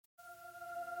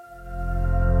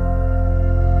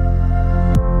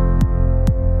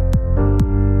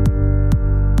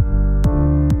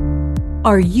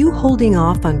Are you holding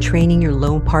off on training your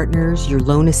loan partners, your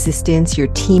loan assistants, your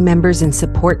team members, and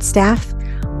support staff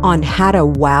on how to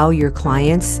wow your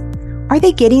clients? Are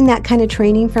they getting that kind of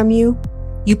training from you?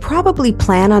 You probably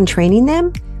plan on training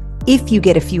them if you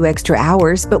get a few extra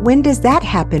hours, but when does that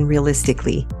happen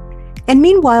realistically? And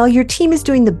meanwhile, your team is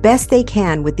doing the best they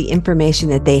can with the information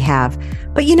that they have.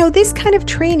 But this kind of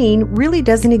training really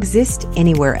doesn't exist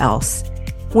anywhere else.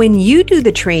 When you do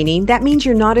the training, that means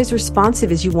you're not as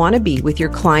responsive as you want to be with your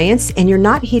clients, and you're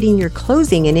not hitting your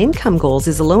closing and income goals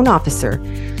as a loan officer.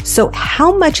 So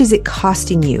how much is it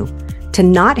costing you to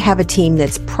not have a team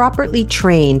that's properly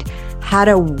trained how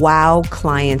to wow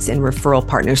clients and referral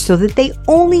partners so that they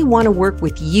only want to work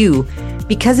with you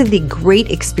because of the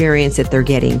great experience that they're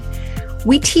getting?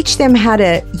 We teach them how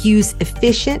to use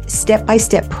efficient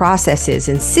step-by-step processes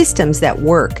and systems that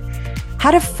work, how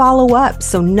to follow up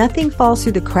so nothing falls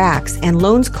through the cracks and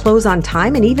loans close on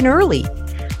time and even early,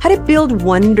 how to build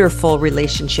wonderful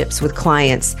relationships with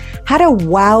clients, how to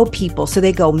wow people so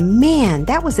they go, man,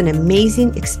 that was an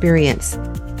amazing experience.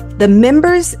 The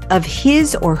members of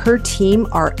his or her team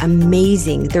are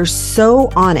amazing. They're so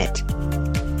on it.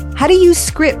 How to use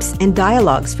scripts and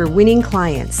dialogues for winning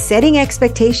clients, setting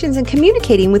expectations, and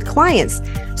communicating with clients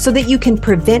so that you can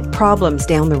prevent problems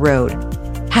down the road.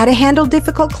 How to handle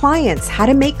difficult clients, how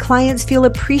to make clients feel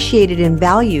appreciated and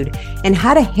valued, and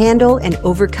how to handle and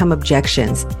overcome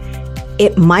objections.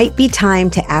 It might be time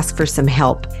to ask for some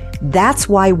help. That's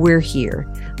why we're here.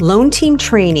 Loan Team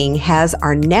Training has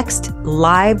our next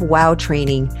live WOW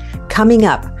training coming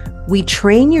up. We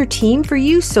train your team for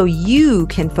you so you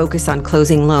can focus on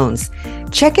closing loans.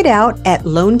 Check it out at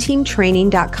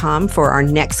loanteamtraining.com for our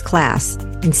next class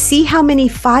and see how many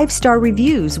 5-star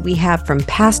reviews we have from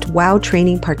past WOW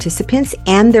training participants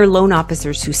and their loan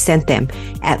officers who sent them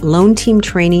at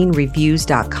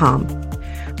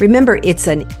loanteamtrainingreviews.com. Remember, it's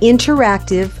an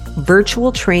interactive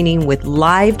virtual training with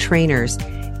live trainers,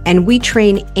 and we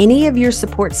train any of your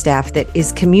support staff that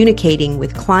is communicating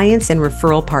with clients and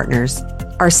referral partners.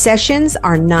 Our sessions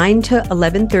are 9 to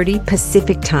 11:30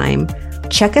 Pacific time.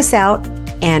 Check us out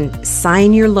and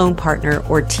sign your loan partner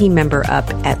or team member up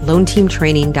at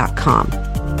loanteamtraining.com.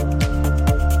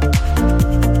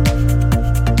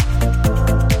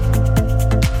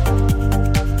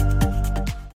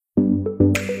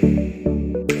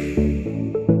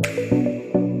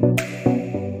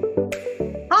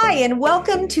 Hi, and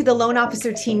welcome to the Loan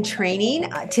Officer Team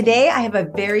Training. Today, I have a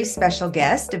very special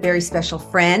guest, a very special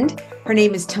friend. Her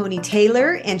name is Toni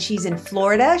Taylor, and she's in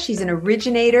Florida. She's an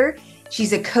originator.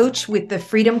 She's a coach with the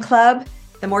Freedom Club,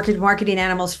 the Mortgage Marketing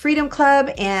Animals Freedom Club,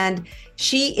 and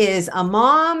she is a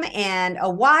mom and a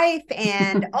wife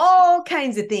and all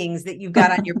kinds of things that you've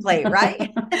got on your plate,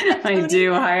 right? I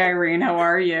do. Hi, Irene. How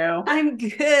are you? I'm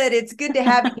good. It's good to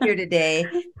have you here today.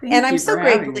 And I'm so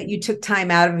grateful that you took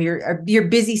time out of your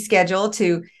busy schedule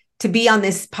to be on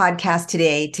this podcast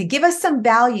today, to give us some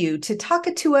value, to talk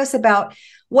to us about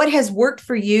what has worked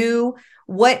for you,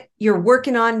 what you're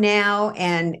working on now,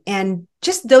 and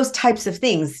just those types of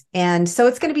things. And so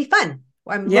it's going to be fun.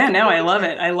 I love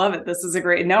it. I love it. This is a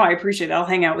great, I appreciate it. I'll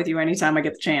hang out with you anytime I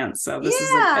get the chance. So this is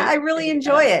I really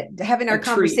enjoy it, having our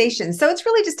conversation. Treat. So it's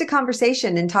really just a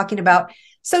conversation and talking about,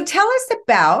 so tell us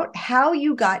about how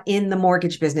you got in the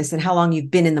mortgage business and how long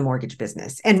you've been in the mortgage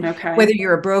business, and whether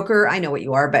you're a broker. I know what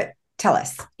you are, but tell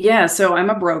us. Yeah, so I'm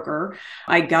a broker.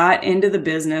 I got into the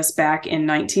business back in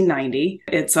 1990.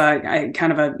 It's a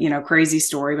kind of a crazy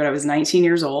story, but I was 19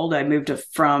 years old. I moved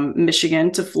from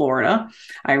Michigan to Florida.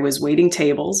 I was waiting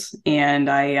tables, and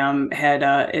I had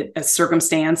a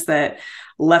circumstance that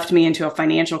left me into a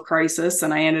financial crisis,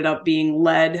 and I ended up being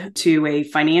led to a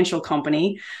financial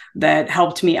company that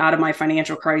helped me out of my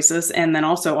financial crisis and then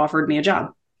also offered me a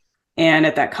job. And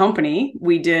at that company,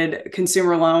 we did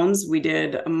consumer loans, we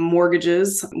did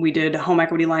mortgages, we did home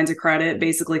equity lines of credit,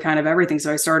 basically kind of everything.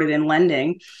 So I started in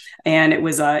lending, and it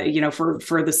was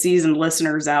for the seasoned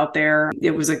listeners out there,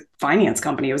 it was a finance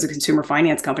company. It was a consumer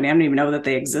finance company. I don't even know that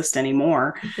they exist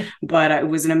anymore, but it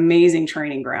was an amazing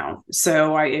training ground.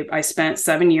 So I spent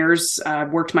 7 years,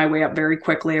 worked my way up very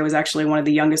quickly. I was actually one of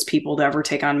the youngest people to ever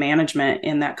take on management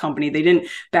in that company.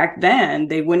 Back then,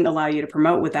 they wouldn't allow you to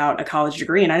promote without a college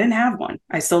degree, and I didn't have one.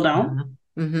 I still don't.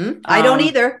 Mm-hmm. I don't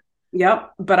either.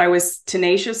 Yep. But I was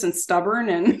tenacious and stubborn,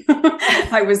 and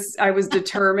I was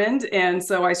determined. And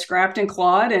so I scrapped and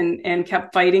clawed and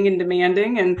kept fighting and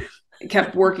demanding and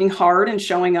kept working hard and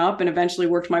showing up, and eventually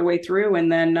worked my way through.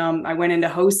 And then I went into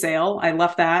wholesale. I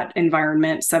left that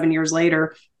environment 7 years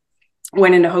later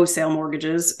went into wholesale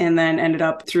mortgages, and then ended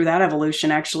up through that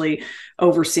evolution actually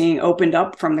opened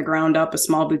up from the ground up a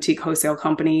small boutique wholesale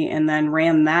company, and then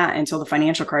ran that until the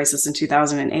financial crisis in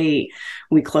 2008.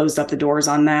 We closed up the doors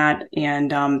on that.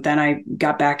 And then I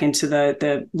got back into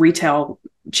the retail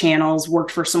channels,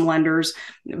 worked for some lenders,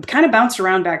 kind of bounced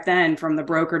around back then from the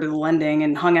broker to the lending,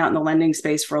 and hung out in the lending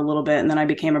space for a little bit. And then I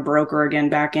became a broker again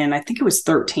back in, I think it was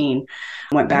 13,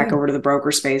 went back over to the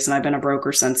broker space, and I've been a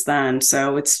broker since then.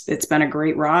 So it's been a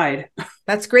great ride.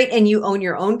 That's great. And you own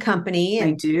your own company.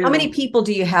 And I do. How many people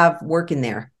do you have working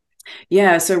there?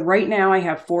 Yeah. So right now I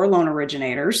have 4 loan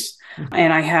originators,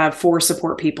 and I have 4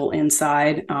 support people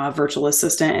inside, virtual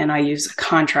assistant, and I use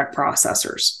contract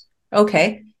processors.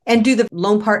 Okay. And do the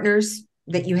loan partners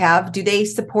that you have, do they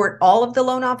support all of the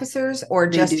loan officers, or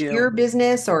just your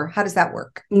business, or how does that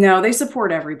work? No, they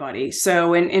support everybody.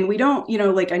 So, and we don't,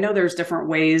 like, I know there's different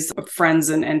ways of friends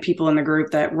and people in the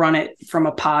group that run it from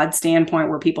a pod standpoint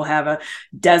where people have a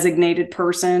designated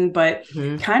person, but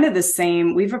kind of the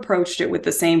same, we've approached it with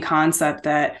the same concept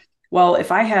that, well,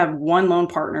 if I have one loan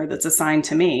partner that's assigned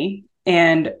to me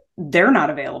and they're not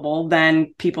available,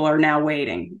 then people are now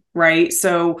waiting, right?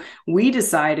 So we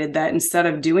decided that instead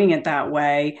of doing it that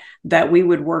way, that we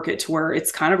would work it to where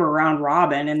it's kind of a round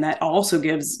robin. And that also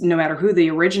gives, no matter who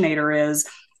the originator is,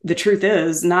 the truth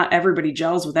is not everybody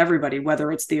gels with everybody,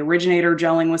 whether it's the originator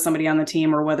gelling with somebody on the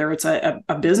team, or whether it's a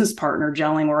business partner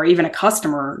gelling, or even a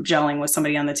customer gelling with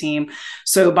somebody on the team.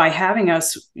 So by having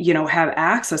us, have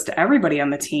access to everybody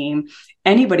on the team,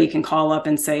 anybody can call up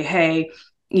and say, hey,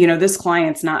 this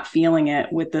client's not feeling it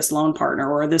with this loan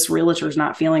partner, or this realtor's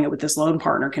not feeling it with this loan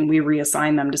partner. Can we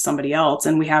reassign them to somebody else?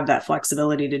 And we have that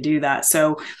flexibility to do that.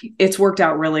 So it's worked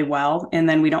out really well. And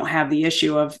then we don't have the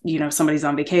issue of, somebody's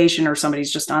on vacation, or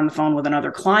somebody's just on the phone with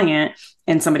another client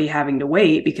and somebody having to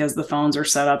wait, because the phones are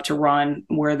set up to run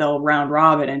where they'll round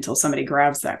robin until somebody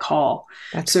grabs that call.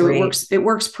 That's so great. It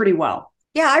works pretty well.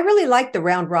 Yeah, I really like the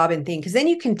round robin thing, because then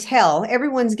you can tell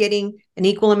everyone's getting an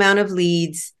equal amount of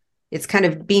leads. It's kind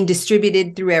of being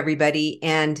distributed through everybody.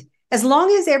 And as long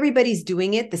as everybody's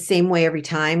doing it the same way every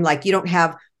time, like you don't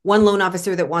have one loan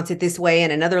officer that wants it this way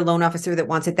and another loan officer that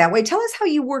wants it that way. Tell us how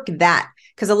you work that.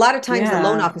 Because a lot of times the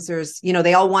loan officers,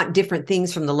 they all want different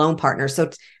things from the loan partner. So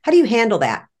how do you handle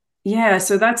that? Yeah,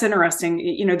 so that's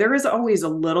interesting. There is always a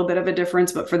little bit of a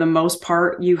difference, but for the most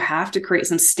part, you have to create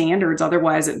some standards.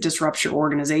 Otherwise, it disrupts your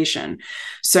organization.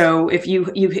 So if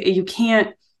you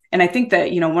can't, and I think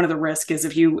that, one of the risks is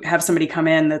if you have somebody come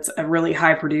in that's a really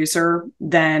high producer,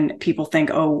 then people think,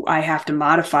 oh, I have to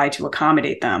modify to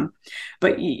accommodate them.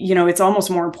 But, it's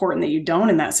almost more important that you don't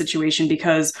in that situation,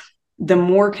 because the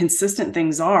more consistent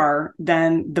things are,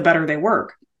 then the better they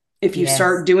work. If you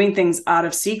start doing things out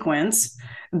of sequence,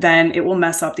 then it will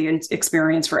mess up the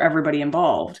experience for everybody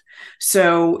involved.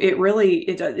 So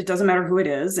it doesn't matter who it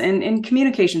is. And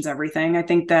communication's everything. I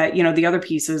think that, the other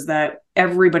piece is that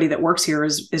everybody that works here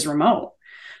is remote.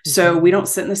 So we don't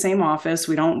sit in the same office.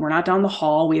 We're not down the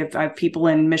hall. I have people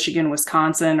in Michigan,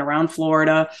 Wisconsin, around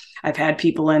Florida. I've had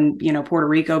people in, Puerto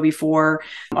Rico before,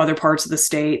 other parts of the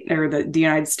state or the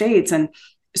United States. And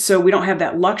so we don't have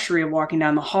that luxury of walking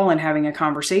down the hall and having a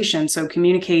conversation. So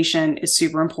communication is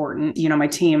super important. My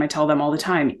team, I tell them all the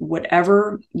time,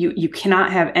 whatever you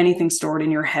cannot have anything stored in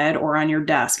your head or on your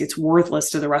desk. It's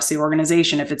worthless to the rest of the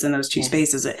organization if it's in those two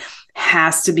spaces. It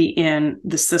has to be in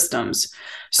the systems.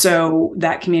 So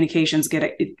that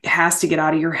it has to get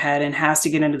out of your head and has to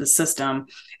get into the system.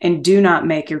 And do not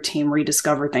make your team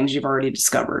rediscover things you've already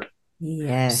discovered.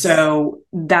 Yes. So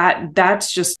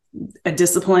that's just a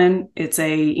discipline. It's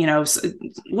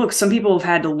look, some people have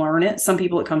had to learn it. Some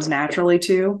people it comes naturally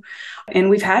to. And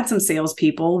we've had some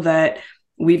salespeople that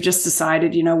we've just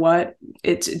decided,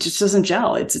 it just doesn't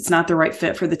gel. It's not the right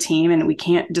fit for the team, and we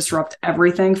can't disrupt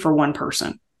everything for one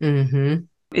person. Mm-hmm.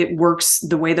 It works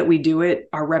the way that we do it.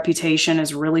 Our reputation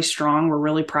is really strong. We're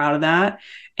really proud of that.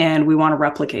 And we want to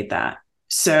replicate that.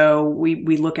 So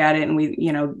we look at it, and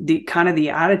the kind of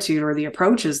the attitude or the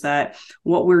approach is that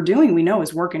what we're doing, we know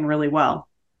is working really well.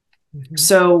 Mm-hmm.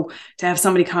 So to have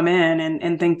somebody come in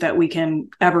and think that we can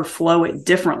ever flow it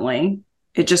differently,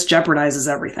 it just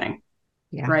jeopardizes everything.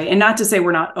 Yeah. Right. And not to say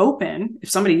we're not open. If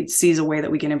somebody sees a way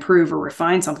that we can improve or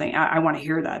refine something, I want to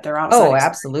hear that. They're outside. Oh,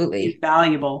 absolutely.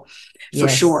 Valuable for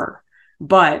sure.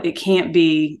 But it can't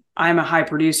be, I'm a high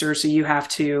producer, so you have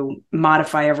to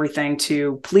modify everything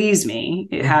to please me.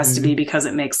 It has to be because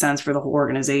it makes sense for the whole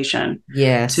organization.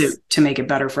 Yes. To make it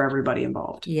better for everybody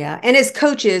involved. Yeah. And as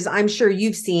coaches, I'm sure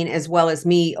you've seen, as well as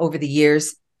me over the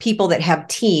years, people that have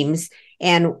teams,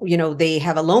 and, they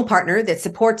have a loan partner that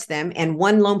supports them, and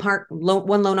one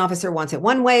loan officer wants it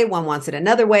one way, one wants it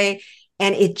another way.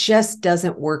 And it just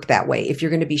doesn't work that way. If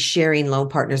you're going to be sharing loan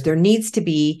partners, there needs to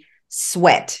be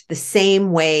sweat the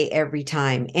same way every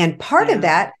time. And part of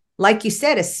that, like you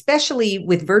said, especially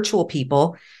with virtual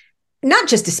people, not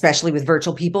just especially with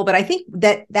virtual people, but I think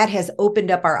that has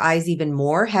opened up our eyes even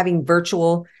more, having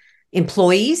virtual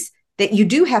employees, that you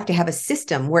do have to have a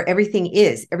system where everything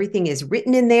is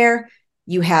written in there.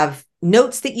 You have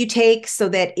notes that you take so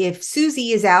that if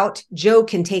Susie is out, Joe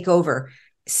can take over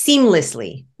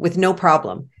seamlessly with no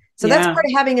problem. So that's part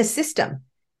of having a system.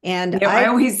 And I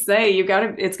always say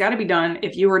it's got to be done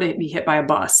if you were to be hit by a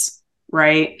bus,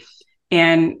 right?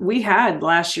 And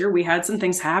last year, we had some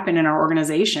things happen in our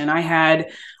organization. I had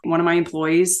one of my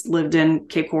employees lives in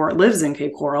Cape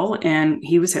Coral, and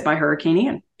he was hit by Hurricane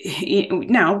Ian.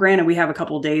 Now, granted, we have a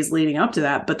couple of days leading up to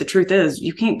that, but the truth is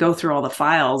you can't go through all the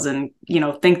files and,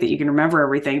 think that you can remember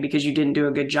everything because you didn't do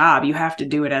a good job. You have to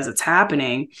do it as it's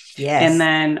happening. Yes. And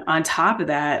then on top of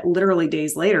that, literally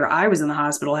days later, I was in the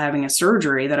hospital having a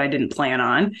surgery that I didn't plan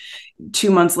on.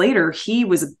 2 months later, he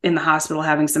was in the hospital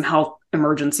having some health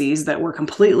emergencies that were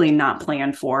completely not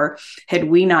planned for. Had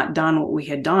we not done what we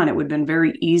had done, it would have been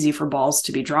very easy for balls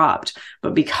to be dropped.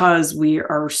 But because we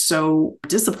are so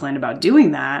disciplined about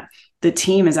doing that, the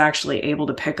team is actually able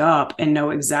to pick up and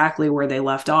know exactly where they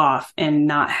left off and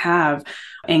not have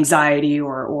anxiety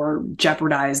or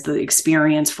jeopardize the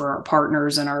experience for our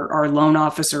partners and our loan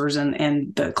officers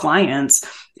and the clients.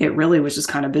 It really was just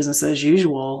kind of business as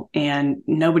usual. And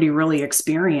nobody really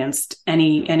experienced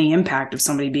any impact of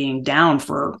somebody being down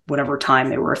for whatever time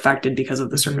they were affected because of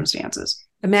the circumstances.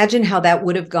 Imagine how that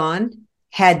would have gone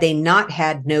had they not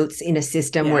had notes in a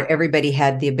system where everybody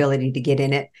had the ability to get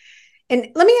in it. And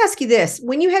let me ask you this.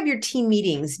 When you have your team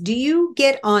meetings, do you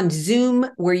get on Zoom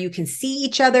where you can see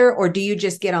each other, or do you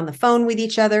just get on the phone with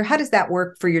each other? How does that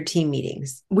work for your team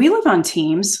meetings? We live on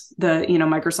Teams, the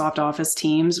Microsoft Office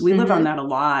Teams. We live on that a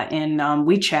lot, and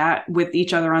we chat with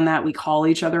each other on that. We call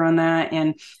each other on that,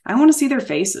 and I want to see their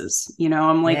faces.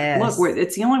 I'm like, look,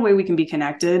 it's the only way we can be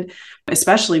connected,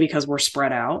 especially because we're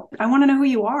spread out. I want to know who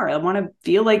you are. I want to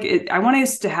feel like I want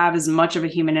us to have as much of a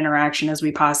human interaction as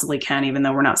we possibly can, even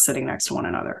though we're not sitting next to one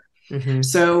another.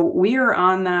 So we are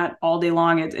on that all day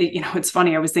long. It's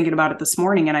funny. I was thinking about it this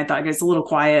morning and I thought it's a little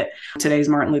quiet. Today's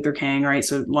Martin Luther King, right?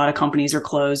 So a lot of companies are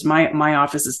closed. My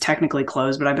office is technically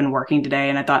closed, but I've been working today.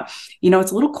 And I thought,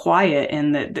 it's a little quiet.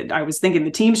 And that I was thinking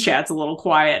the Teams chat's a little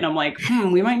quiet. And I'm like,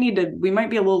 we might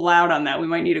be a little loud on that. We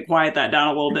might need to quiet that down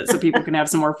a little bit so people can have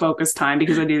some more focused time,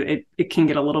 because it can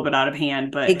get a little bit out of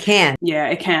hand, but it can. Yeah,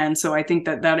 it can. So I think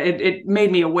that it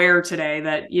made me aware today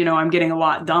that, I'm getting a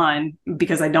lot done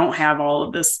because I don't have all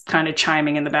of this kind of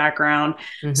chiming in the background.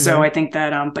 So I think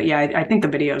that, I think the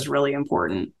video is really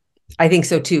important. I think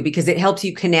so too, because it helps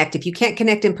you connect. If you can't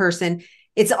connect in person,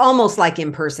 it's almost like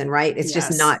in person, right? It's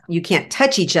just not, you can't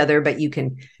touch each other, but you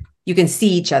can see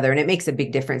each other, and it makes a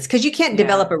big difference because you can't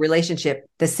develop a relationship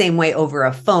the same way over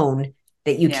a phone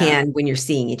that you can when you're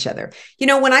seeing each other.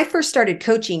 When I first started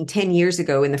coaching 10 years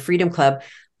ago in the Freedom Club,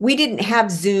 we didn't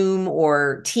have Zoom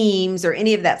or Teams or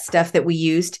any of that stuff that we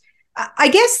used. I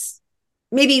guess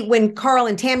maybe when Carl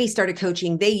and Tammy started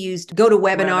coaching, they used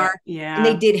GoToWebinar, and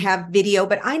they did have video,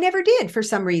 but I never did for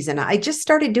some reason. I just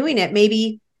started doing it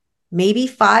maybe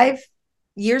 5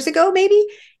 years ago,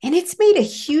 and it's made a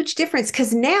huge difference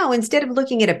because now instead of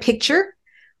looking at a picture,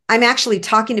 I'm actually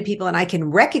talking to people and I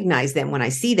can recognize them when I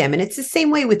see them. And it's the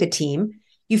same way with a team.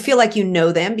 You feel like you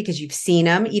know them because you've seen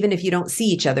them, even if you don't see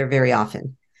each other very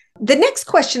often. The next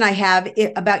question I have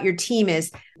about your team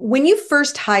is, when you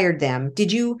first hired them,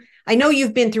 I know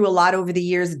you've been through a lot over the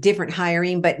years, different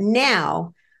hiring, but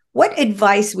now what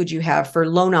advice would you have for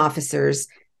loan officers?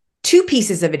 2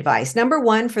 pieces of advice. Number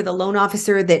one, for the loan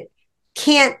officer that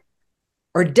can't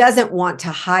or doesn't want to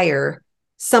hire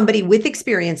somebody with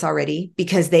experience already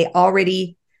because they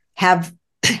already have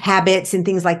habits and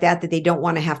things like that they don't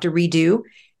want to have to redo.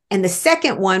 And the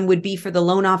second one would be for the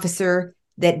loan officer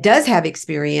that does have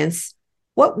experience.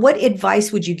 What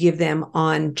advice would you give them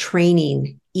on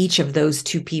training each of those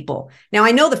 2 people? Now,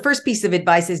 I know the first piece of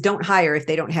advice is don't hire if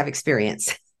they don't have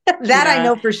experience. I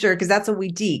know for sure, because that's what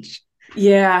we teach.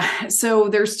 Yeah. So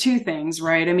there's 2 things,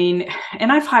 right? I mean,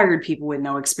 and I've hired people with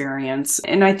no experience,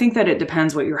 and I think that it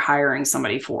depends what you're hiring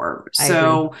somebody for.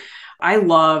 I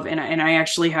love, and I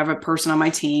actually have a person on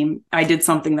my team. I did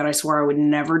something that I swore I would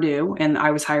never do. And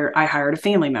I hired a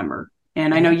family member.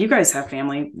 And I know you guys have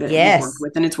family that you've worked Yes.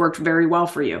 with, and it's worked very well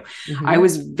for you. Mm-hmm. I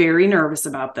was very nervous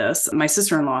about this. My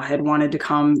sister-in-law had wanted to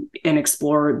come and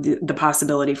explore the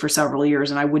possibility for several years,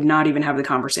 and I would not even have the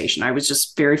conversation. I was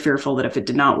just very fearful that if it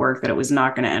did not work, that it was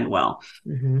not going to end well.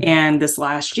 Mm-hmm. And this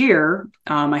last year,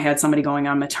 I had somebody going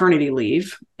on maternity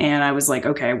leave, and I was like,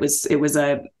 okay, it was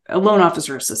a loan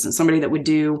officer assistant, somebody that would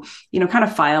do, kind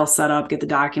of file setup, get the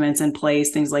documents in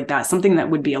place, things like that, something that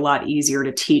would be a lot easier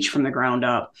to teach from the ground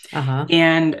up. Uh-huh.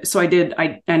 And so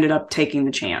I ended up taking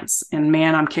the chance, and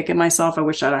man, I'm kicking myself. I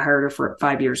wish I'd have hired her for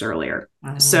 5 years earlier.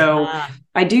 Uh-huh. So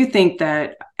I do think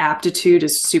that aptitude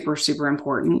is super, super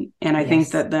important. And I think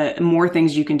that the more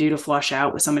things you can do to flush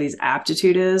out what somebody's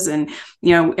aptitude is, and,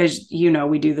 as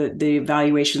we do the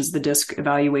evaluations, the DISC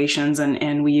evaluations,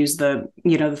 and we use the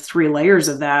 3 layers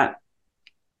of that,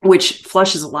 which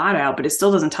flushes a lot out, but it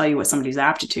still doesn't tell you what somebody's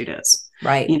aptitude is.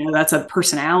 Right. That's a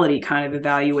personality kind of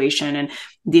evaluation. And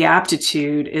the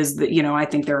aptitude is that, I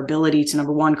think their ability to,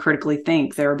 number one, critically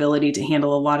think, their ability to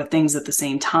handle a lot of things at the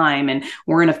same time. And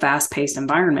we're in a fast-paced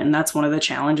environment. And that's one of the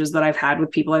challenges that I've had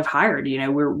with people I've hired.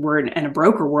 We're in a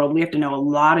broker world. We have to know a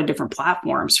lot of different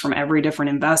platforms from every different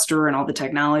investor and all the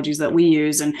technologies that we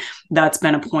use. And that's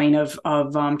been a point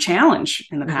of challenge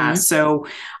in the past. So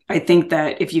I think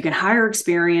that if you can hire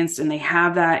experienced and they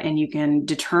have that, and you can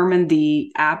determine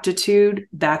the aptitude,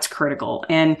 that's critical.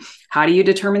 And how do you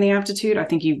determine the aptitude? I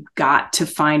think you've got to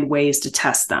find ways to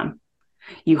test them.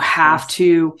 You have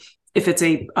to, if it's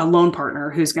a loan partner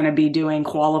who's going to be doing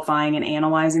qualifying and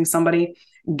analyzing somebody,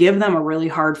 give them a really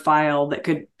hard file that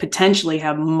could potentially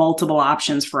have multiple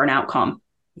options for an outcome.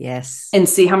 Yes. And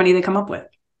see how many they come up with.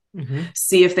 Mm-hmm.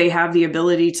 See if they have the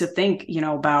ability to think,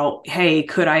 about, hey,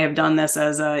 could I have done this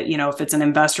as a, if it's an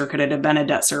investor, could it have been a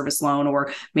debt service loan?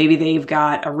 Or maybe they've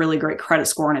got a really great credit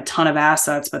score and a ton of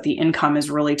assets, but the income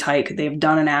is really tight. Could they have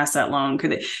done an asset loan?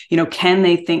 Could they, can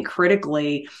they think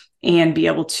critically and be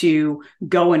able to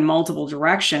go in multiple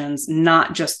directions,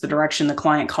 not just the direction the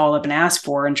client called up and asked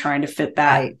for, and trying to fit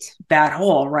that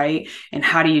hole, right? And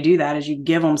how do you do that? Is you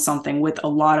give them something with a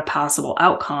lot of possible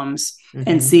outcomes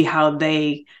and see how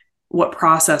what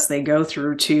process they go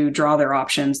through to draw their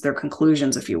options, their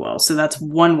conclusions, if you will. So that's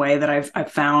one way that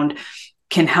I've found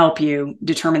can help you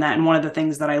determine that. And one of the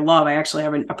things that I love, I actually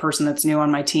have a person that's new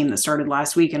on my team that started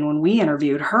last week. And when we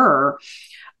interviewed her,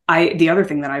 the other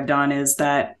thing that I've done is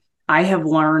that I have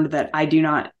learned that I do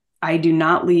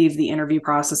not leave the interview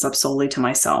process up solely to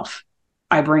myself.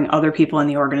 I bring other people in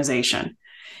the organization.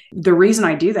 The reason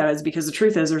I do that is because the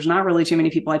truth is there's not really too many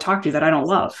people I talk to that I don't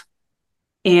love.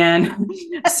 And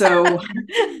so,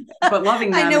 but loving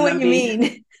them. I know what you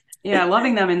mean. Yeah,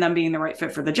 loving them and them being the right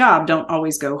fit for the job don't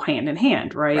always go hand in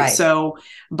hand, right? So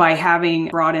by having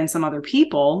brought in some other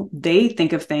people, they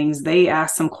think of things, they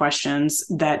ask some questions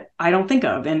that I don't think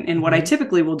of. And what I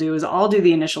typically will do is I'll do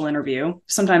the initial interview,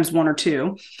 sometimes 1 or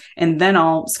 2, and then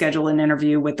I'll schedule an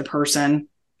interview with the person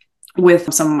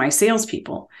with some of my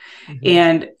salespeople.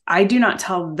 And I do not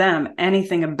tell them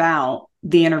anything about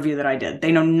the interview that I did.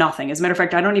 They know nothing. As a matter of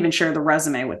fact, I don't even share the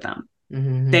resume with them.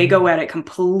 They go at it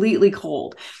completely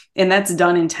cold, and that's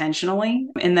done intentionally.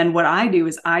 And then what I do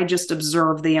is I just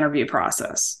observe the interview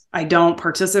process. I don't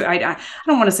participate. I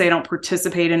don't want to say I don't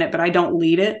participate in it, but I don't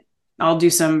lead it. I'll do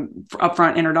some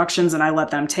upfront introductions and I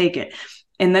let them take it.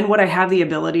 And then what I have the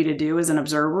ability to do as an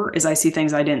observer is I see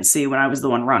things I didn't see when I was the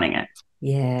one running it.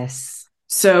 Yes.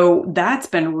 So that's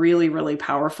been really, really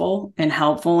powerful and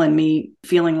helpful, and me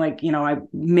feeling like,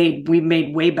 we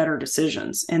made way better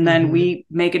decisions. And then we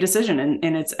make a decision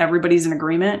and it's everybody's in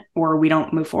agreement or we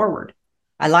don't move forward.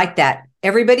 I like that.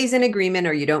 Everybody's in agreement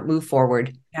or you don't move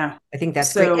forward. Yeah. I think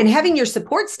that's great. And having your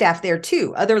support staff there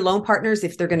too, other loan partners,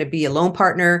 if they're going to be a loan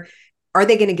partner, are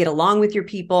they going to get along with your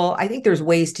people? I think there's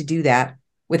ways to do that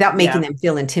without making them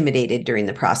feel intimidated during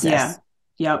the process. Yeah.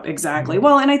 Yep, exactly.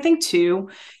 Well, and I think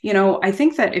too, I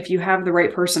think that if you have the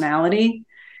right personality,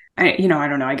 I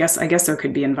don't know, I guess there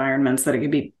could be environments that it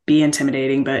could be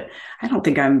intimidating, but I don't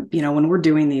think I'm, when we're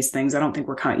doing these things, I don't think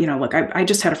we're look, I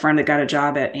just had a friend that got a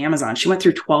job at Amazon. She went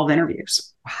through 12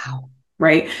 interviews. Wow.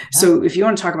 Right. Yeah. So if you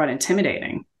want to talk about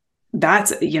intimidating,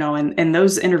 that's, and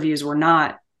those interviews were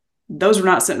not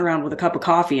sitting around with a cup of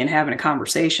coffee and having a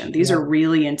conversation. These are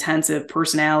really intensive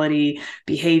personality,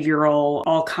 behavioral,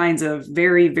 all kinds of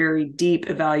very, very deep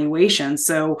evaluations.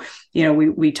 So,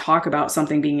 we talk about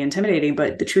something being intimidating,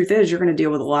 but the truth is you're going to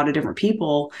deal with a lot of different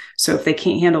people. So if they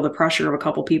can't handle the pressure of a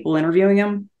couple people interviewing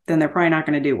them, then they're probably not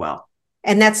going to do well.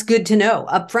 And that's good to know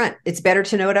up front. It's better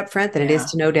to know it up front than it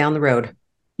is to know down the road.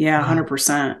 Yeah,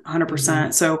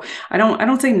 100%. So I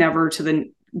don't say never to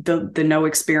the no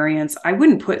experience. I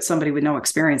wouldn't put somebody with no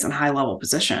experience in a high level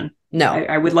position. No.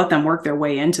 I would let them work their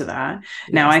way into that.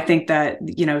 Yes. Now, I think that,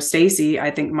 Stacy,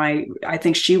 I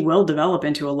think she will develop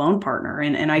into a loan partner,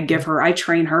 and I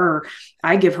train her.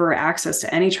 I give her access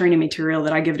to any training material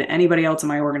that I give to anybody else in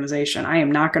my organization. I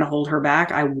am not going to hold her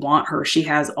back. I want her. She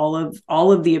has all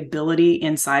of the ability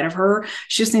inside of her.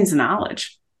 She just needs the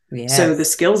knowledge. Yes. So the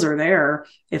skills are there.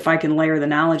 If I can layer the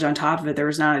knowledge on top of it, there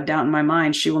is not a doubt in my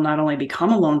mind she will not only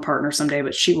become a loan partner someday,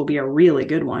 but she will be a really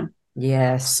good one.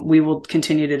 Yes. We will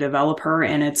continue to develop her,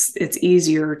 and it's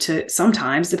easier to,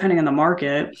 sometimes, depending on the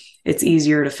market, it's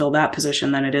easier to fill that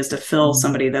position than it is to fill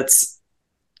somebody that's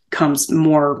comes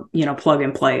more, plug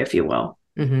and play, if you will.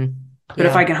 Mm-hmm. But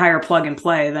if I can hire plug and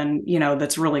play, then,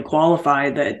 that's really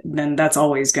qualified, then that's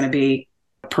always going to be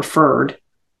preferred.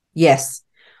 Yes.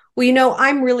 Well,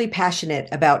 I'm really passionate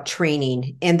about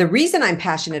training. And the reason I'm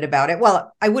passionate about it,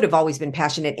 well, I would have always been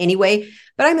passionate anyway,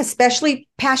 but I'm especially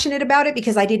passionate about it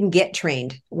because I didn't get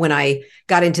trained when I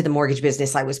got into the mortgage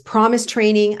business. I was promised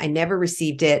training. I never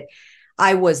received it.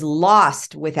 I was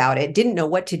lost without it, didn't know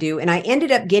what to do. And I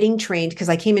ended up getting trained because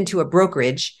I came into a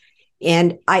brokerage,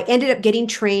 and I ended up getting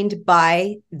trained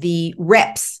by the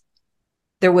reps.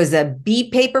 There was a B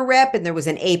paper rep and there was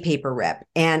an A paper rep.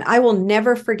 And I will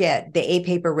never forget the A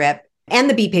paper rep and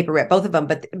the B paper rep, both of them.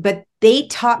 But they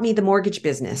taught me the mortgage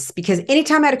business, because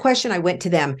anytime I had a question, I went to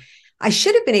them. I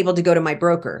should have been able to go to my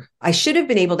broker. I should have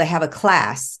been able to have a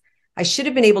class. I should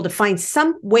have been able to find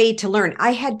some way to learn.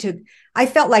 I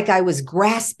felt like I was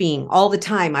grasping all the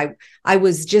time. I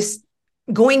was just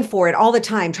going for it all the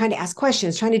time, trying to ask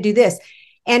questions, trying to do this.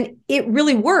 And it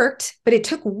really worked, but it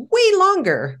took way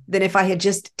longer than if I had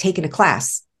just taken a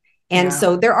class. And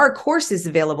so there are courses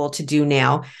available to do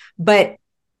now, but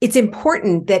it's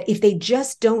important that if they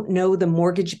just don't know the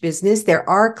mortgage business, there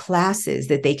are classes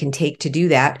that they can take to do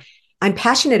that. I'm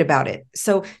passionate about it.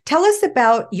 So tell us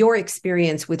about your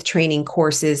experience with training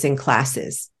courses and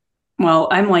classes. Well,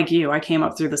 I'm like you. I came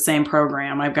up through the same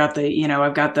program. I've got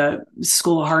the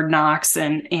School of Hard Knocks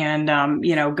and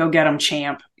Go Get 'em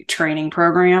Champ training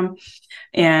program.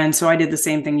 And so I did the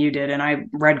same thing you did. And I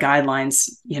read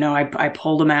guidelines, I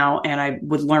pulled them out and I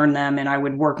would learn them and I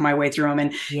would work my way through them.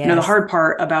 And, the hard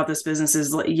part about this business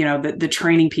is, the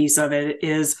training piece of it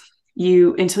is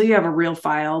until you have a real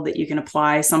file that you can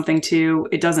apply something to,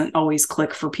 it doesn't always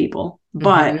click for people,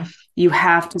 but you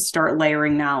have to start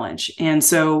layering knowledge. And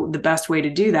so the best way to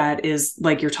do that is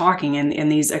like you're talking in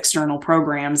these external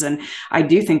programs. And I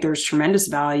do think there's tremendous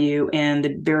value in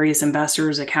the various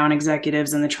investors, account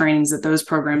executives, and the trainings that those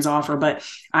programs offer. But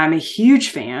I'm a huge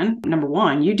fan. Number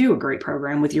one, you do a great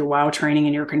program with your WOW training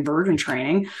and your conversion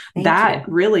training. Thank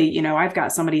you. Really, I've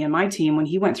got somebody in my team, when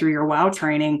he went through your WOW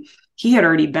training, he had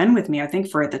already been with me, I think,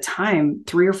 for at the time,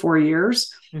 3 or 4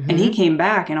 years. And he came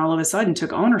back and all of a sudden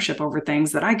took ownership over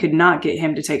things that I could not get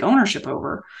him to take ownership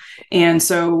over. And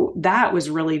so that was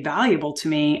really valuable to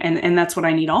me. And that's what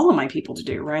I need all of my people to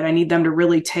do, right? I need them to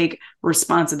really take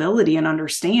responsibility and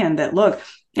understand that, look,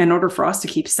 in order for us to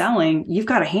keep selling, you've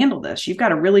got to handle this. You've got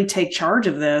to really take charge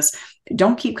of this.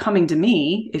 Don't keep coming to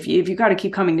me. If you've got to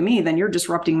keep coming to me, then you're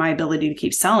disrupting my ability to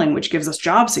keep selling, which gives us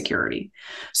job security.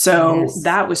 So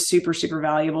that was super, super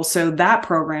valuable. So that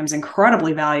program is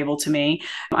incredibly valuable to me.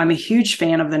 I'm a huge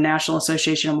fan of the National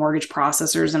Association of Mortgage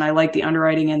Processors, and I like the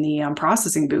underwriting and the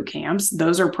processing boot camps.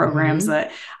 Those are programs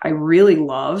that I really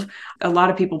love. A lot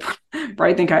of people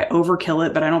probably think I overkill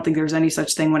it, but I don't think there's any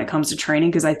such thing when it comes to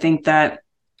training, because I think that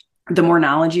the more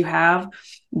knowledge you have,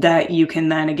 that you can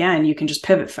then, again, you can just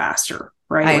pivot faster,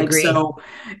 right? I agree. So,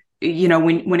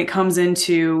 when it comes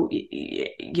into,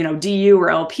 DU or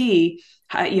LP,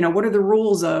 what are the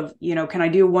rules of, can I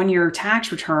do a 1-year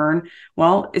tax return?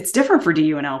 Well, it's different for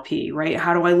DU and LP, right?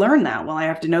 How do I learn that? Well, I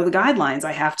have to know the guidelines.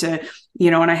 I have to,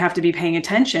 and I have to be paying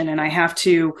attention, and I have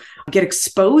to get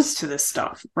exposed to this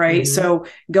stuff, right? So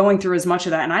going through as much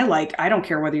of that. And I don't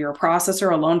care whether you're a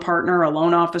processor, a loan partner, a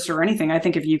loan officer, or anything. I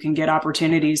think if you can get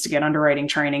opportunities to get underwriting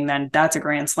training, then that's a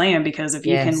grand slam, because if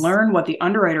you can learn what the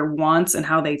underwriter wants and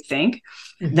how they think,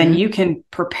 then you can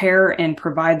prepare and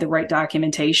provide the right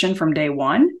documentation from day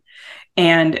one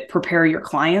and prepare your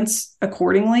clients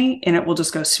accordingly, and it will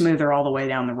just go smoother all the way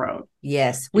down the road.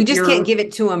 Yes. We just can't give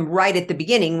it to them right at the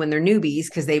beginning when they're newbies,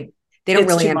 because they don't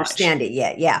really understand it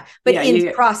yet. Yeah. But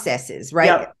in processes, right?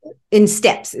 Yep. In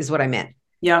steps is what I meant.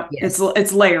 Yeah. Yes.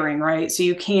 It's layering, right? So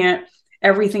you can't,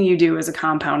 everything you do is a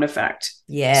compound effect.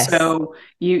 Yes. So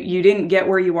you didn't get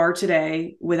where you are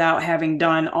today without having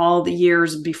done all the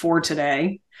years before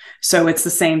today. So it's the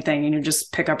same thing, and you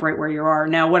just pick up right where you are.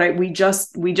 Now, we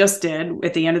just did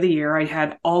at the end of the year, I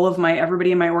had all of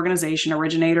everybody in my organization,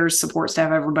 originators, support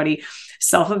staff, everybody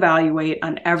self-evaluate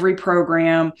on every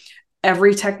program,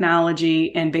 every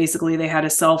technology, and basically they had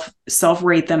to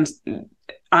self-rate them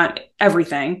on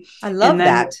everything. I love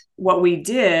that. What we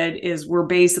did is we're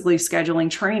basically scheduling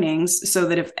trainings so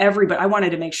that if I wanted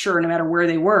to make sure no matter where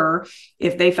they were,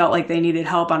 if they felt like they needed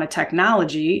help on a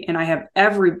technology, and I have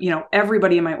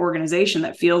everybody in my organization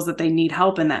that feels that they need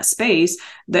help in that space,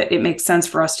 that it makes sense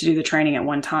for us to do the training at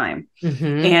one time.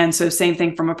 Mm-hmm. And so same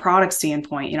thing from a product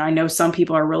standpoint. I know some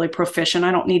people are really proficient.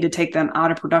 I don't need to take them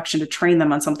out of production to train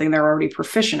them on something they're already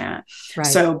proficient at. Right.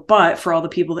 So, but for all the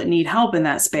people that need help in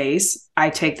that space,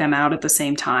 I take them out at the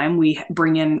same time. We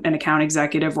bring in an account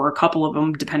executive or a couple of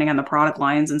them, depending on the product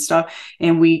lines and stuff,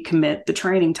 and we commit the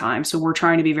training time. So we're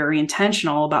trying to be very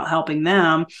intentional about helping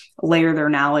them layer their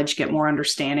knowledge, get more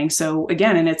understanding. So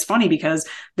again, and it's funny because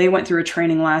they went through a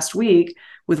training last week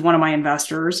with one of my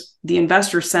investors. The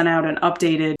investor sent out an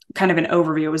updated kind of an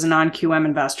overview. It was a non-QM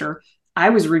investor. I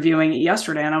was reviewing it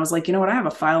yesterday and I was like, you know what? I have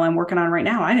a file I'm working on right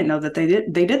now. I didn't know that they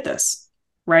did this.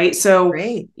 Right. So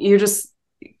Great. You're just,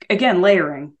 again,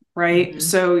 layering, right? Mm-hmm.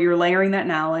 So you're layering that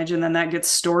knowledge and then that gets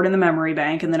stored in the memory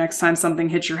bank. And the next time something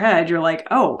hits your head, you're like,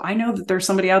 oh, I know that there's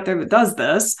somebody out there that does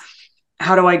this.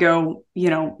 How do I go,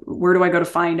 where do I go to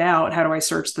find out? How do I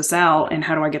search this out? And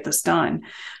how do I get this done?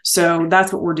 So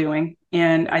that's what we're doing.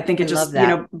 And I think it just,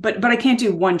 but I can't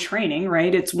do one training,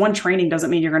 right? It's one training doesn't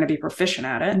mean you're going to be proficient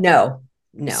at it. No.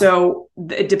 So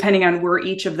depending on where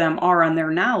each of them are on their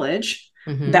knowledge,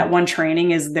 mm-hmm. that one training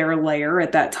is their layer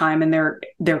at that time in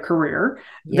their career.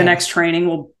 Yes. The next training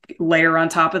will layer on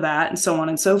top of that and so on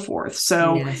and so forth.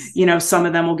 So, yes. Some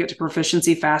of them will get to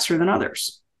proficiency faster than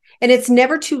others. And it's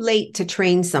never too late to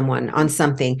train someone on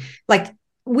something. Like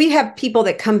we have people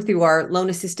that come through our Loan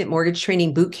Assistant Mortgage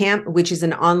Training Bootcamp, which is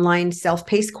an online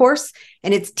self-paced course.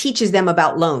 And it teaches them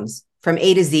about loans from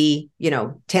A to Z,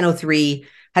 1003,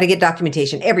 how to get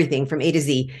documentation, everything from A to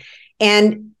Z.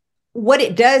 And what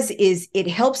it does is it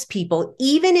helps people,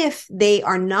 even if they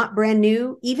are not brand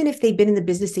new, even if they've been in the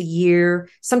business a year,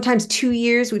 sometimes 2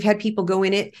 years. We've had people go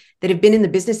in it that have been in the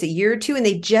business a year or two, and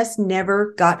they just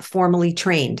never got formally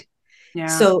trained. Yeah.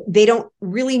 So they don't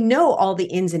really know all the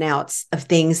ins and outs of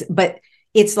things, but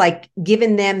it's like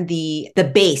giving them the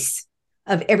base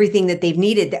of everything that they've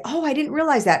needed. That, oh, I didn't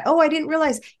realize that. Oh, I didn't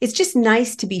realize. It's just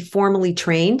nice to be formally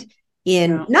trained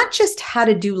in not just how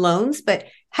to do loans, but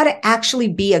how to actually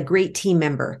be a great team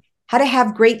member, how to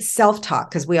have great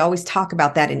self-talk, because we always talk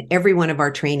about that in every one of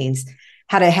our trainings,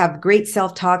 how to have great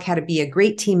self-talk, how to be a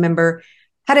great team member,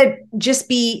 how to just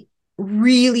be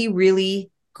really, really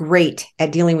great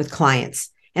at dealing with clients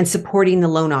and supporting the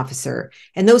loan officer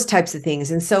and those types of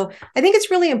things. And so I think it's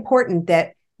really important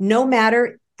that no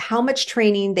matter how much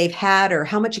training they've had or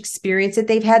how much experience that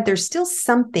they've had, there's still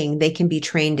something they can be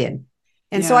trained in.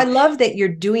 And so I love that you're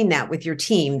doing that with your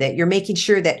team, that you're making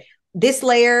sure that this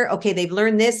layer, okay, they've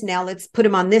learned this. Now let's put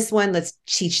them on this one. Let's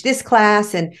teach this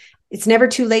class. And it's never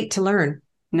too late to learn.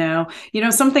 No,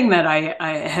 something that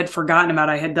I had forgotten about,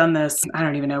 I had done this, I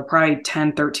don't even know, probably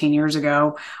 10, 13 years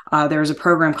ago. There was a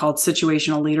program called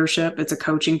Situational Leadership. It's a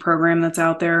coaching program that's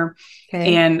out there.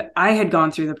 Okay. And I had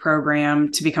gone through the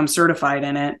program to become certified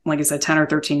in it. Like I said, 10 or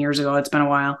 13 years ago, it's been a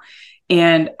while.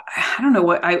 And I don't know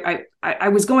what I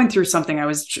was going through something. I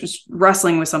was just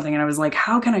wrestling with something and I was like,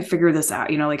 how can I figure this out?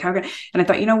 And I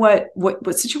thought, what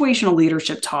situational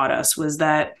leadership taught us was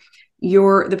that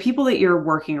the people that you're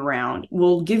working around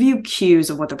will give you cues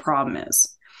of what the problem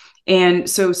is. And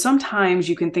so sometimes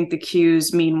you can think the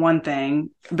cues mean one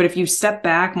thing, but if you step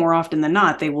back more often than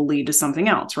not, they will lead to something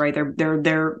else, right?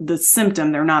 They're the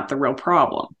symptom. They're not the real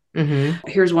problem. Mm-hmm.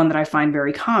 Here's one that I find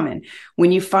very common.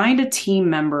 When you find a team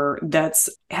member that's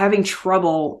having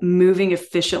trouble moving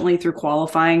efficiently through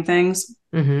qualifying things,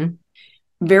 mm-hmm.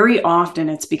 very often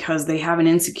it's because they have an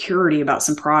insecurity about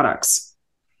some products.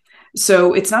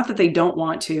 So it's not that they don't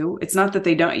want to, it's not that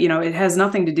they don't, it has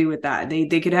nothing to do with that.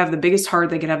 They could have the biggest heart,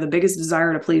 they could have the biggest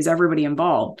desire to please everybody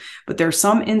involved, but there's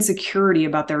some insecurity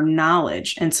about their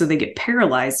knowledge. And so they get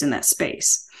paralyzed in that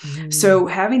space. Mm-hmm. So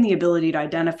having the ability to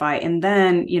identify, and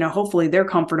then, hopefully they're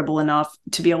comfortable enough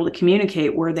to be able to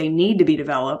communicate where they need to be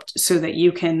developed so that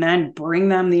you can then bring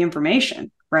them the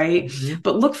information. Right. Mm-hmm.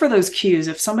 But look for those cues.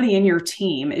 If somebody in your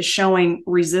team is showing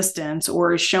resistance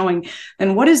or is showing,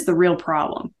 then what is the real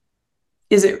problem?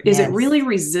 Is it really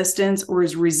resistance, or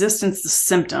is resistance the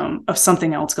symptom of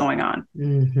something else going on?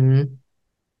 Mm-hmm.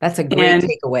 That's a great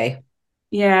takeaway.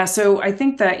 Yeah. So I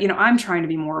think that, I'm trying to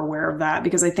be more aware of that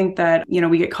because I think that,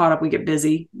 we get caught up, we get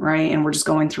busy, right? And we're just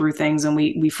going through things and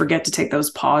we forget to take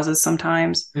those pauses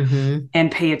sometimes Mm-hmm.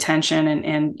 and pay attention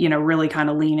and really kind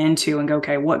of lean into and go,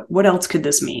 okay, what else could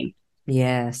this mean?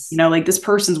 Yes. Like this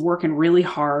person's working really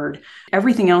hard.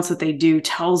 Everything else that they do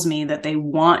tells me that they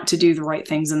want to do the right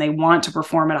things and they want to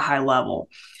perform at a high level.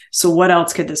 So what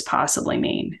else could this possibly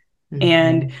mean?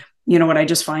 And Mm-hmm. what I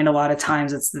just find a lot of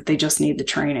times it's that they just need the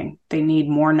training. They need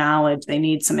more knowledge. They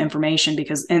need some information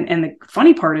because, and the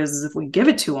funny part is if we give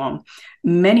it to them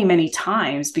many, many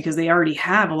times, because they already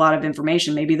have a lot of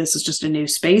information, maybe this is just a new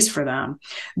space for them,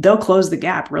 they'll close the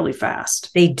gap really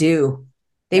fast. They do.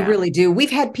 They Yeah. really do.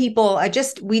 We've had people,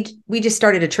 we just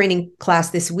started a training class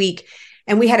this week,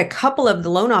 and we had a couple of the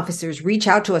loan officers reach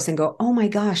out to us and go, "Oh my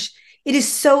gosh, it is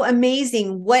so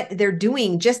amazing what they're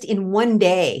doing just in one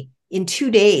day, in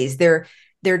 2 days. They're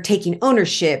taking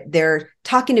ownership, they're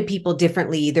talking to people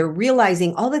differently, they're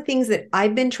realizing all the things that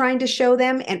I've been trying to show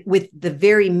them, and with the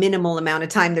very minimal amount of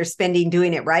time they're spending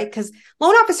doing it, right? Because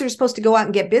loan officers are supposed to go out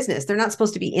and get business. They're not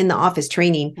supposed to be in the office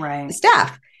training the Right.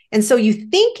 staff. And so you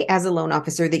think as a loan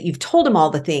officer that you've told them all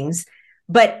the things,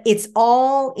 but it's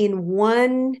all in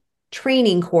one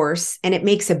training course and it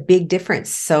makes a big difference.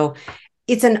 So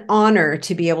it's an honor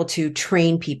to be able to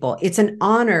train people. It's an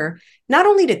honor not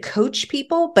only to coach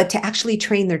people, but to actually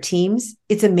train their teams.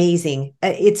 It's amazing.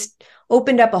 It's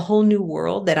opened up a whole new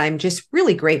world that I'm just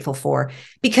really grateful for,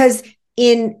 because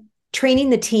in training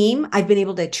the team, I've been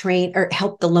able to train or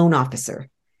help the loan officer.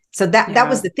 So that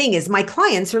was Yeah. the thing, is my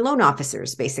clients are loan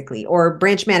officers basically, or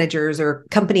branch managers or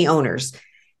company owners.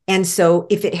 And so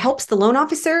if it helps the loan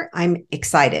officer, I'm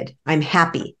excited. I'm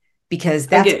happy, because I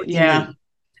that's get, what you yeah. need.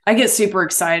 I get super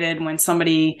excited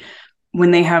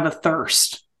when they have a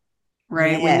thirst,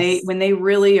 right? Yes. When they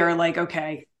really are like,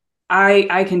 okay,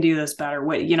 I can do this better.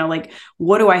 Like,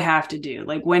 what do I have to do?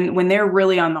 Like when they're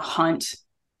really on the hunt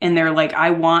and they're like, I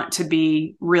want to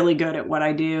be really good at what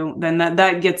I do, then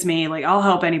that gets me like, I'll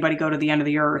help anybody go to the end of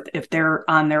the earth if they're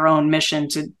on their own mission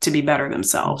to be better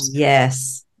themselves.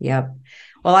 Yes. Yep.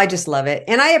 Well, I just love it.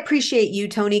 And I appreciate you,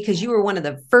 Toni, because you were one of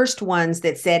the first ones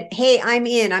that said, "Hey, I'm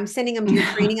in. I'm sending them to your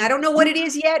training. I don't know what it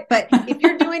is yet, but if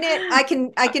you're doing it, I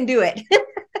can do it."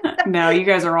 No, you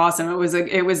guys are awesome.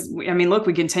 I mean, look,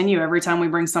 we continue every time we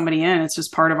bring somebody in. It's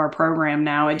just part of our program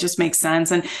now. It just makes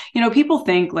sense. And, people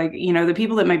think like, the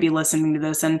people that might be listening to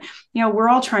this and, we're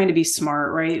all trying to be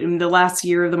smart, right? And the last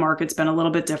year of the market's been a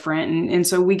little bit different. And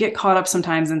so we get caught up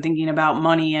sometimes in thinking about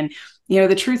money. And,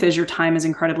 the truth is your time is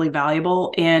incredibly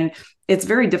valuable. And it's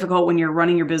very difficult when you're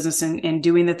running your business and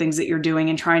doing the things that you're doing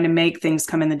and trying to make things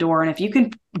come in the door. And if you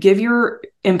can give your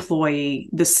employee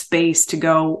the space to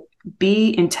go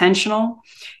be intentional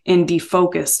and be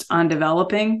focused on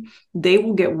developing, they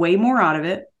will get way more out of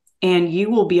it. And you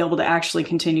will be able to actually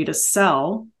continue to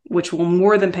sell, which will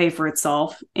more than pay for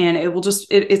itself. And it will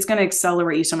it's going to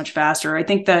accelerate you so much faster. I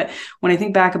think that when I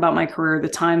think back about my career, the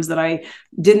times that I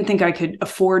didn't think I could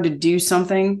afford to do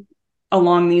something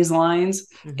along these lines,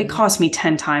 it Mhm. cost me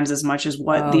 10 times as much as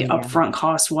what Oh, the yeah. upfront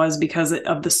cost was because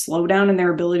of the slowdown in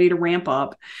their ability to ramp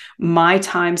up, my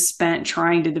time spent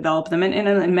trying to develop them,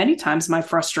 and many times my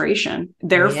frustration,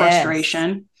 their Yes.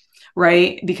 frustration,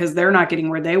 right? Because they're not getting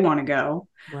where they want to go.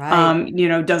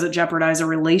 Right. Does it jeopardize a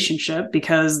relationship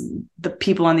because the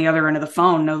people on the other end of the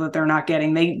phone know that they're not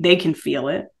getting, they can feel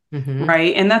it, Hmm.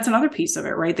 right? And that's another piece of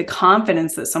it, right? The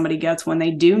confidence that somebody gets when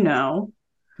they do know.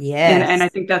 And Yes. I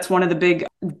think that's one of the big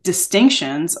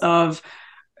distinctions of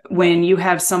when you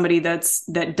have somebody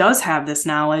that does have this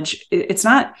knowledge. It's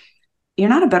not, you're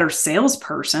not a better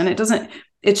salesperson.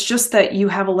 It's just that you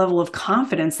have a level of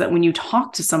confidence that when you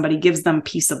talk to somebody gives them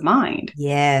peace of mind.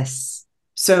 Yes.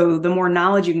 So the more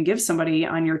knowledge you can give somebody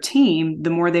on your team, the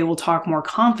more they will talk more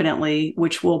confidently,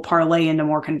 which will parlay into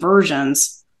more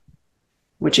conversions,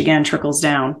 which again trickles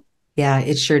down. Yeah,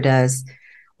 it sure does.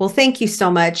 Well, thank you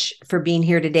so much for being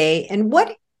here today. And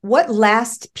what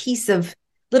last piece of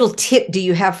little tip do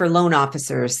you have for loan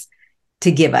officers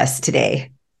to give us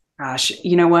today? Gosh,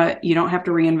 you know what? You don't have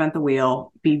to reinvent the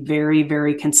wheel. Be very,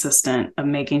 very consistent of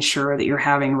making sure that you're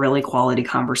having really quality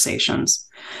conversations.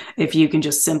 If you can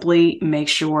just simply make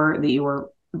sure that you are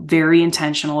very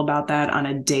intentional about that on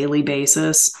a daily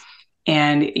basis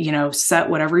and, set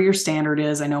whatever your standard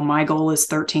is. I know my goal is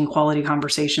 13 quality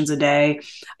conversations a day.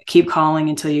 Keep calling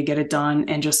until you get it done.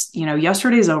 And just,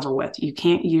 yesterday's over with.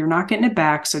 You're not getting it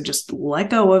back. So just let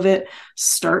go of it.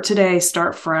 Start today,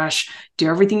 start fresh, do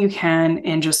everything you can,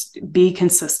 and just be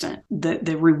consistent.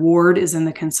 The reward is in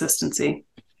the consistency.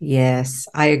 Yes,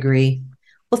 I agree.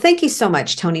 Well, thank you so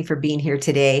much, Toni, for being here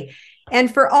today.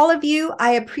 And for all of you,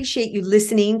 I appreciate you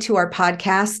listening to our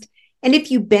podcast. And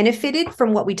if you benefited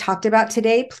from what we talked about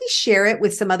today, please share it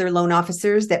with some other loan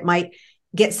officers that might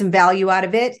get some value out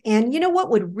of it. And you know what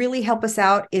would really help us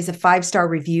out is a 5-star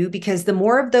review, because the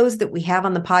more of those that we have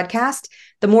on the podcast,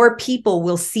 the more people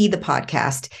will see the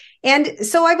podcast. And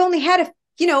so I've only had a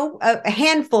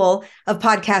handful of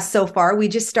podcasts so far. We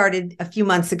just started a few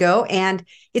months ago and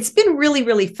it's been really,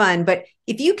 really fun. But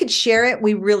if you could share it,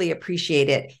 we really appreciate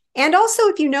it. And also,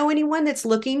 if you know anyone that's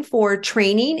looking for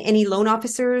training, any loan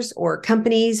officers or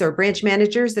companies or branch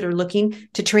managers that are looking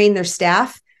to train their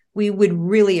staff, we would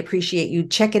really appreciate you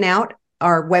checking out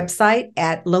our website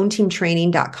at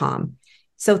loanteamtraining.com.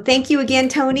 So thank you again,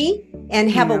 Toni,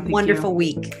 and have a wonderful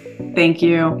week. Thank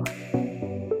you.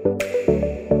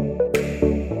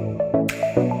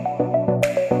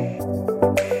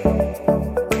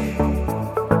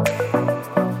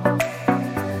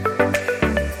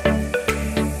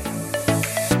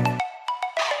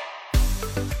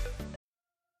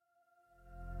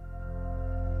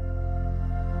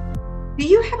 Do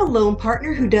you have a loan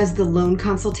partner who does the loan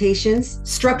consultations,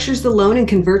 structures the loan, and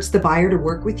converts the buyer to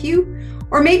work with you?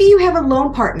 Or maybe you have a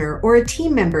loan partner or a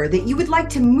team member that you would like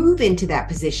to move into that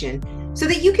position so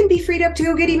that you can be freed up to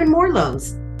go get even more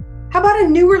loans. How about a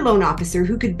newer loan officer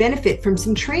who could benefit from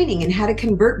some training in how to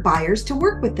convert buyers to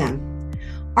work with them?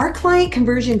 Our client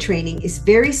conversion training is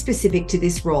very specific to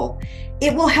this role.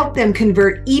 It will help them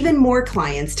convert even more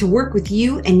clients to work with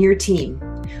you and your team.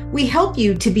 We help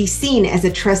you to be seen as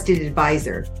a trusted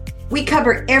advisor. We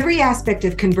cover every aspect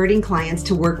of converting clients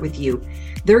to work with you.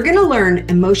 They're going to learn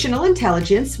emotional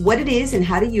intelligence, what it is and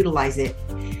how to utilize it.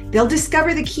 They'll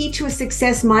discover the key to a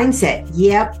success mindset.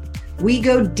 Yep, we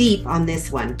go deep on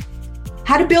this one.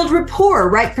 How to build rapport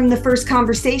right from the first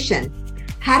conversation.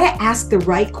 How to ask the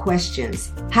right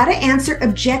questions. How to answer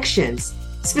objections.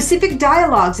 Specific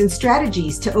dialogues and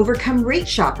strategies to overcome rate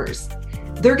shoppers.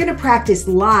 They're going to practice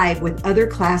live with other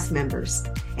class members.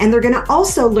 And they're going to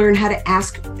also learn how to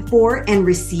ask for and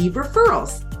receive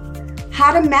referrals.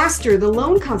 How to master the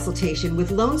loan consultation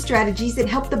with loan strategies that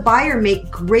help the buyer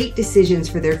make great decisions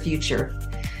for their future.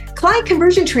 Client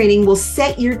conversion training will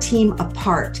set your team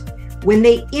apart when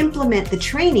they implement the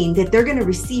training that they're going to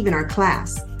receive in our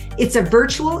class. It's a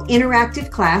virtual interactive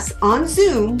class on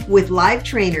Zoom with live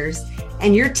trainers,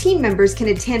 and your team members can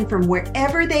attend from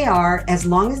wherever they are as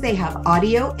long as they have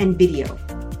audio and video.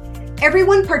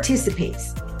 Everyone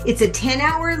participates. It's a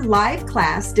 10-hour live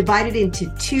class divided into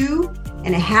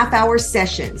 2.5-hour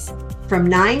sessions from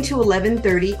 9 to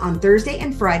 11:30 on Thursday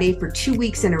and Friday for 2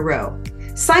 weeks in a row.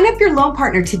 Sign up your loan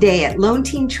partner today at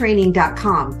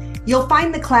loanteamtraining.com. You'll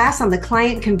find the class on the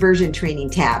Client Conversion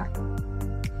Training tab.